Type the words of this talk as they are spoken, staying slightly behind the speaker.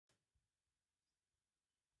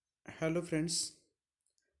Hello friends,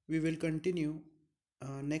 we will continue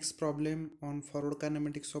next problem on forward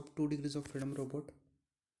kinematics of 2 degrees of freedom robot.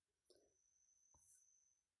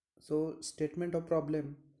 So statement of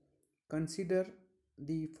problem: consider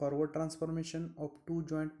the forward transformation of two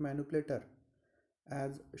joint manipulator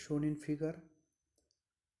as shown in figure.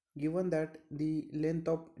 Given that the length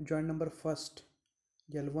of joint number first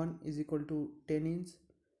L1 is equal to 10 inch,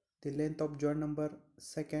 the length of joint number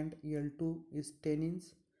second L2 is 10 inch,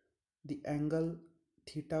 the angle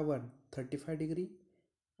theta 1 35 degree,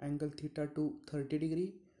 angle theta 2 30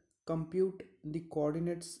 degree. Compute the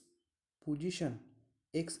coordinates position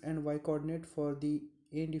x and y coordinate for the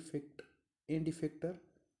end effector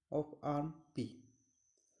of arm P.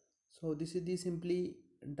 So this is the simply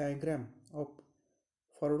diagram of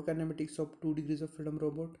forward kinematics of 2 degrees of freedom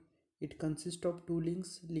robot. It consists of two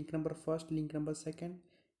links, link number first, link number second.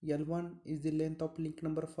 L1 is the length of link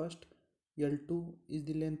number first, L2 is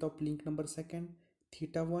the length of link number second.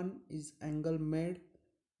 Theta 1 is angle made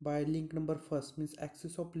by link number first, means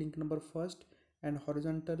axis of link number first and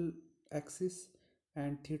horizontal axis,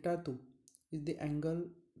 and theta 2 is the angle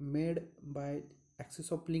made by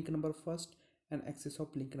axis of link number first and axis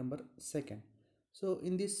of link number second. So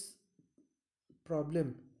in this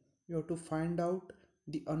problem you have to find out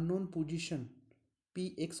the unknown position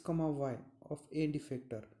px comma y of end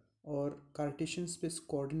effector or Cartesian space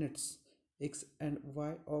coordinates x and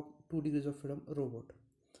y of 2 degrees of freedom robot.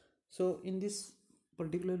 So in this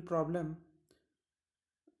particular problem,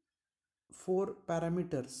 four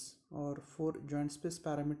parameters or four joint space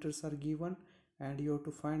parameters are given and you have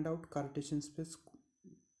to find out Cartesian space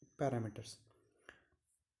parameters.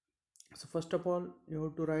 So first of all you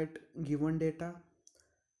have to write given data.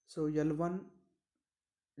 So L1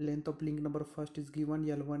 length of link number first is given,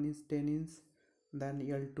 L1 is 10 inch, then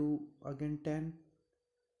L2 again 10,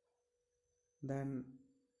 then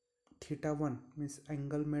theta 1 means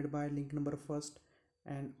angle made by link number first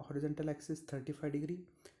and horizontal axis 35 degree,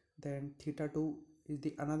 then theta 2 is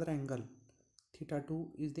the another angle, theta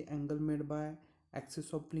 2 is the angle made by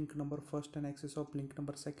axis of link number first and axis of link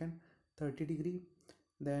number second 30 degree.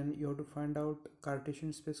 Then you have to find out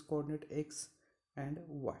Cartesian space coordinate x and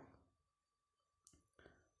y.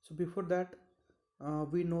 So before that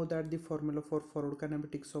we know that the formula for forward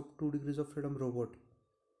kinematics of 2 degrees of freedom robot,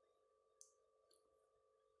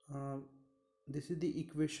 this is the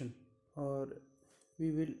equation, or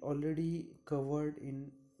we will already covered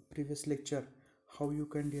in previous lecture how you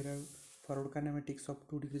can derive forward kinematics of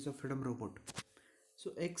 2 degrees of freedom robot.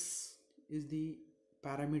 So x is the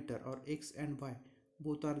parameter, or x and y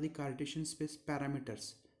both are the Cartesian space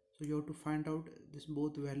parameters. So you have to find out this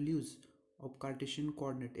both values of Cartesian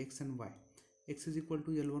coordinate x and y. X is equal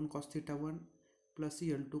to L1 cos theta 1 plus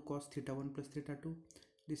L2 cos theta 1 plus theta 2.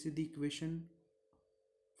 This is the equation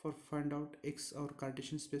for find out x or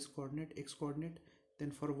Cartesian space coordinate, x coordinate. Then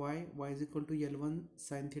for y is equal to L1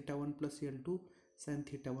 sin theta 1 plus L2 sin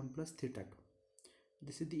theta 1 plus theta 2.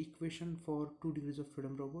 This is the equation for 2 degrees of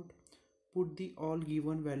freedom robot. Put the all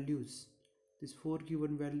given values, these four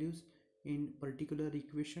given values, in particular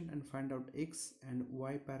equation and find out x and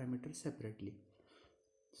y parameters separately.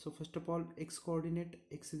 So first of all, x coordinate,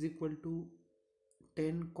 x is equal to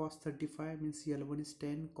 10 cos 35 means L1 is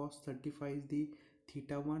 10, cos 35 is the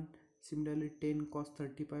theta 1. Similarly 10 cos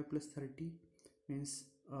 35 plus 30 means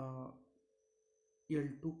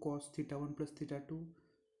L2 cos theta 1 plus theta 2.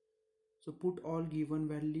 So put all given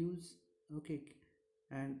values, okay,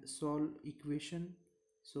 and solve equation.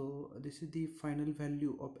 So this is the final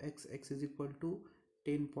value of x is equal to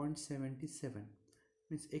 10.77,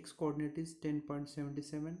 means x coordinate is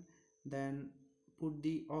 10.77. then put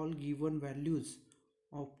the all given values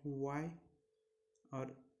of y, or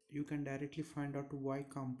you can directly find out y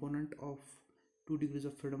component of 2 degrees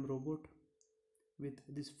of freedom robot with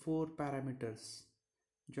these four parameters,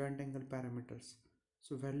 joint angle parameters.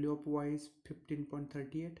 So value of y is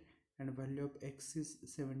 15.38 and value of x is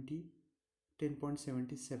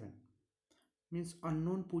 10.77, means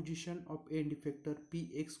unknown position of end effector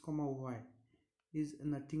px comma y is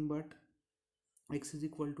nothing but x is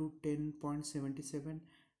equal to 10.77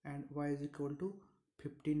 and y is equal to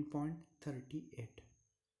 15.38.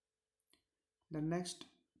 The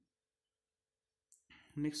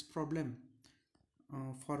next problem,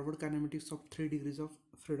 forward kinematics of 3 degrees of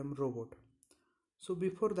freedom robot. So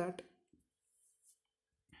before that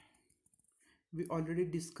we already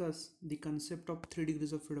discussed the concept of 3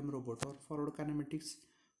 degrees of freedom robot or forward kinematics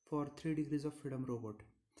for 3 degrees of freedom robot.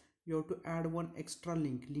 You have to add one extra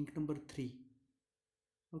link, link number 3.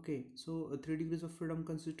 Okay, so 3 degrees of freedom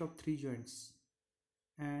consists of 3 joints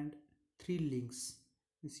and 3 links,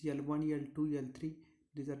 is L1, L2, L3.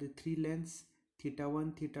 These are the three lengths, theta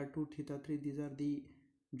 1, theta 2, theta 3. These are the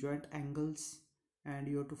joint angles, and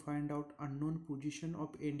you have to find out unknown position of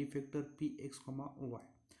end effector px comma y.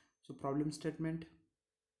 So problem statement.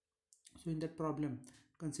 So in that problem,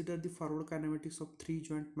 consider the forward kinematics of three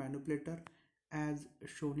joint manipulator as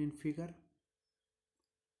shown in figure.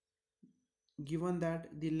 Given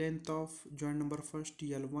that the length of joint number first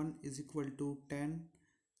L1 is equal to 10,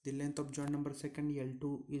 the length of joint number second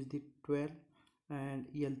L2 is the 12, and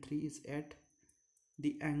L3 is 8.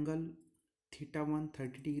 The angle theta 1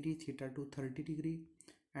 30 degree, theta 2 30 degree,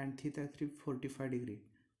 and theta 3 45 degree.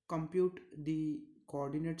 Compute the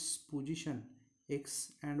coordinates position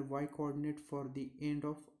x and y coordinate for the end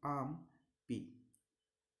of arm P.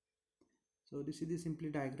 So this is the simply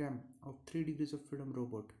diagram of 3 degrees of freedom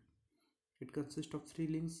robot. It consists of three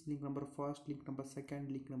links: link number first, link number second,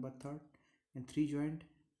 link number third, and three joint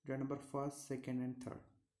number first, second, and third.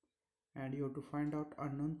 And you have to find out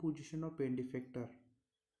unknown position of end effector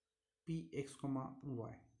px comma y.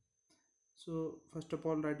 So first of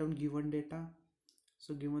all, write down given data.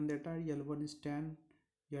 So given data, L1 is 10,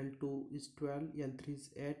 L2 is 12, L3 is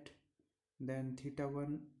 8, then theta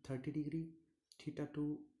 1 30 degree, theta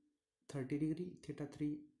 2 30 degree, theta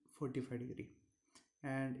 3 45 degree.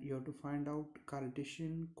 And you have to find out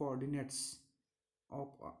Cartesian coordinates of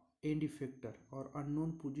end effector or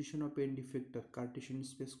unknown position of end effector Cartesian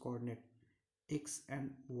space coordinate x and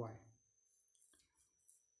y.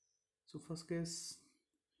 So first case,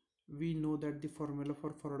 we know that the formula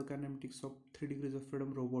for forward kinematics of 3 degrees of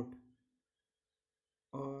freedom robot,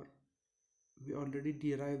 or we already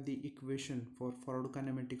derived the equation for forward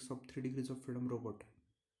kinematics of 3 degrees of freedom robot,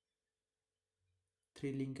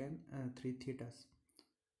 3 link and 3 thetas.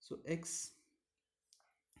 So x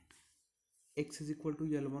is equal to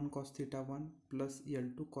L1 cos theta 1 plus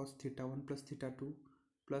L2 cos theta 1 plus theta 2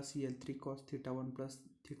 plus L3 cos theta 1 plus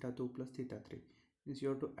theta 2 plus theta 3. Means you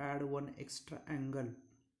have to add one extra angle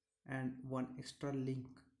and one extra link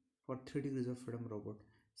for 3 degrees of freedom robot.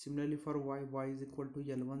 Similarly for y is equal to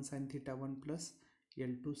L1 sin theta 1 plus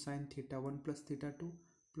L2 sin theta 1 plus theta 2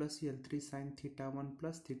 plus L3 sin theta 1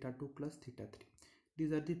 plus theta 2 plus theta 3.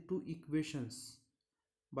 These are the two equations.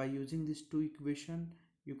 By using these two equations,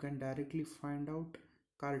 you can directly find out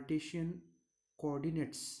Cartesian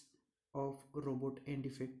coordinates of robot end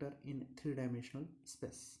effector in three-dimensional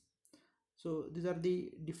space. So these are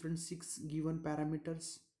the different 6 given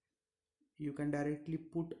parameters. You can directly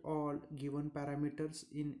put all given parameters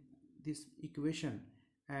in this equation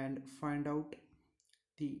and find out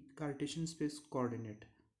the Cartesian space coordinate.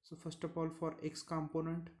 So first of all, for x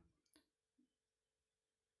component,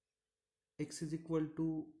 x is equal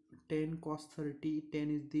to 10 cos 30. 10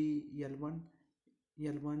 is the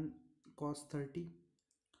L1 cos 30,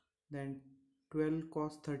 then 12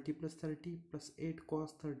 cos 30 plus 30 plus 8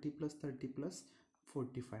 cos 30 plus 30 plus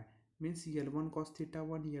 45. Means L1 cos theta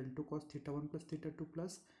 1, L2 cos theta 1 plus theta 2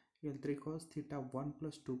 plus L3 cos theta 1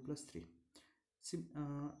 plus 2 plus 3.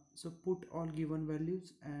 So put all given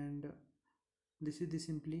values, and this is the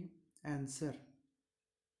simply answer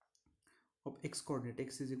of x coordinate.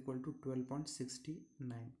 X is equal to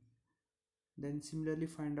 12.69. Then similarly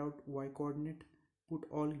find out y coordinate. Put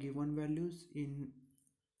all given values in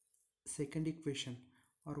second equation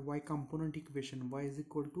or y component equation. Y is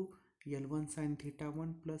equal to L1 sin theta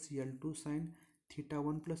 1 plus L2 sin theta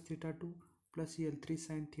 1 plus theta 2 plus L3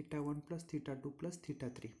 sin theta 1 plus theta 2 plus theta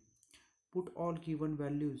 3. Put all given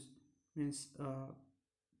values, means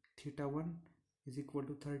theta 1 is equal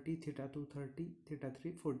to 30, theta 2 30, theta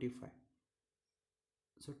 3 45.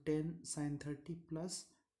 So 10 sin 30 plus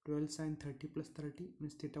 12 sin 30 plus 30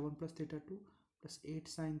 means theta 1 plus theta 2 plus 8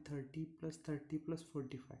 sin 30 plus 30 plus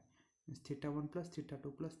 45 means theta 1 plus theta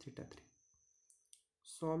 2 plus theta 3.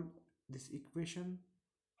 Solve this equation,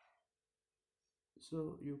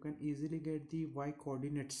 so you can easily get the y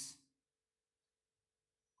coordinates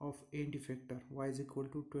of end effector. Y is equal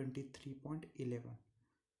to 23.11.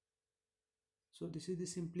 So this is the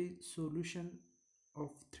simply solution of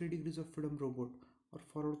 3 degrees of freedom robot or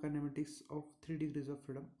forward kinematics of 3 degrees of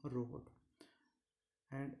freedom robot.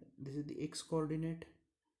 And this is the x coordinate,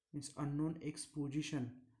 means unknown x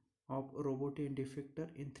position of robot end effector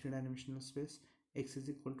in 3-dimensional space. X is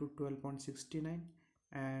equal to 12.69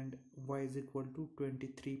 and y is equal to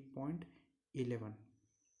 23.11.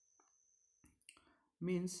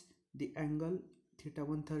 Means the angle theta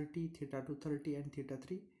 1 30, theta 2 30 and theta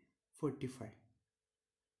 3 45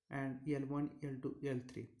 and L1, L2,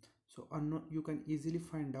 L3. So unknown, you can easily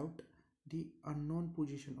find out the unknown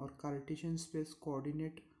position or Cartesian space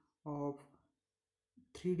coordinate of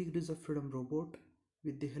 3 degrees of freedom robot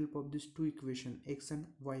with the help of these two equation, x and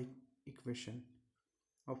y equation.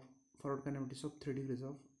 of forward kinematics of 3 degrees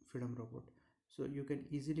of freedom robot. So you can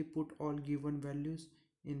easily put all given values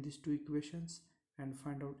in these two equations and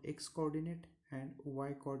find out x coordinate and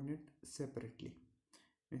y coordinate separately.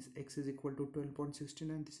 Means x is equal to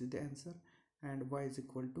 12.69, this is the answer, and y is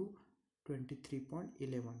equal to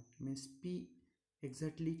 23.11. Means p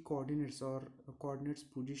exactly coordinates or coordinates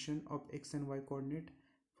position of x and y coordinate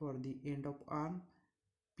for the end of arm.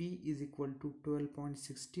 P is equal to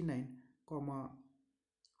 12.69 comma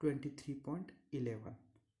 23.11.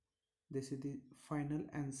 This is the final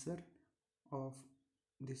answer of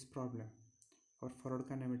this problem for forward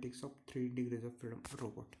kinematics of 3 degrees of freedom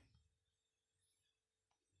robot.